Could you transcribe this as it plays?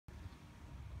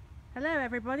Hello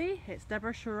everybody, it's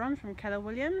Deborah Sharon from Keller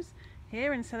Williams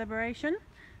here in celebration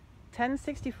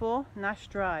 1064 Nash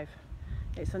Drive.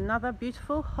 It's another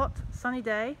beautiful hot sunny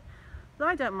day, but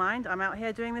I don't mind. I'm out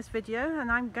here doing this video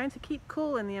and I'm going to keep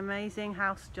cool in the amazing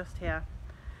house just here.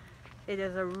 It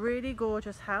is a really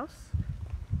gorgeous house,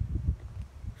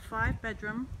 5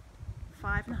 bedroom,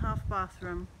 5.5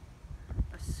 bathroom,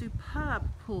 a superb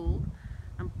pool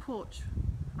and porch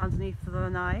underneath the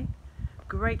lanai.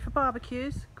 Great for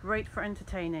barbecues, great for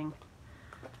entertaining.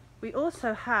 We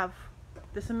also have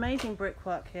this amazing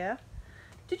brickwork here.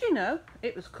 Did you know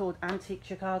it was called antique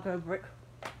Chicago brick?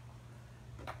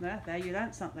 There you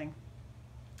learnt something.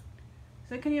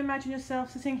 So can you imagine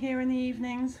yourself sitting here in the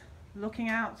evenings, looking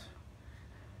out,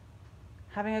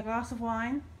 having a glass of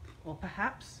wine, or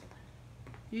perhaps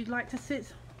you'd like to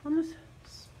sit on the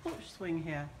porch swing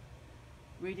here,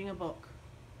 reading a book.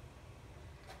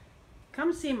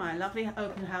 Come see my lovely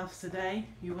open house today.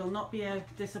 You will not be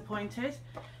disappointed.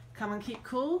 Come and keep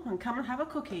cool and come and have a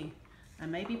cookie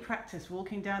and maybe practice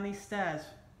walking down these stairs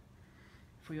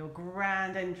for your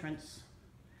grand entrance.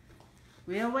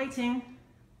 We are waiting.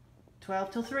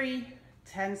 12 till 3,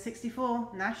 1064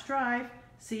 Nash Drive.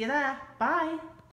 See you there. Bye.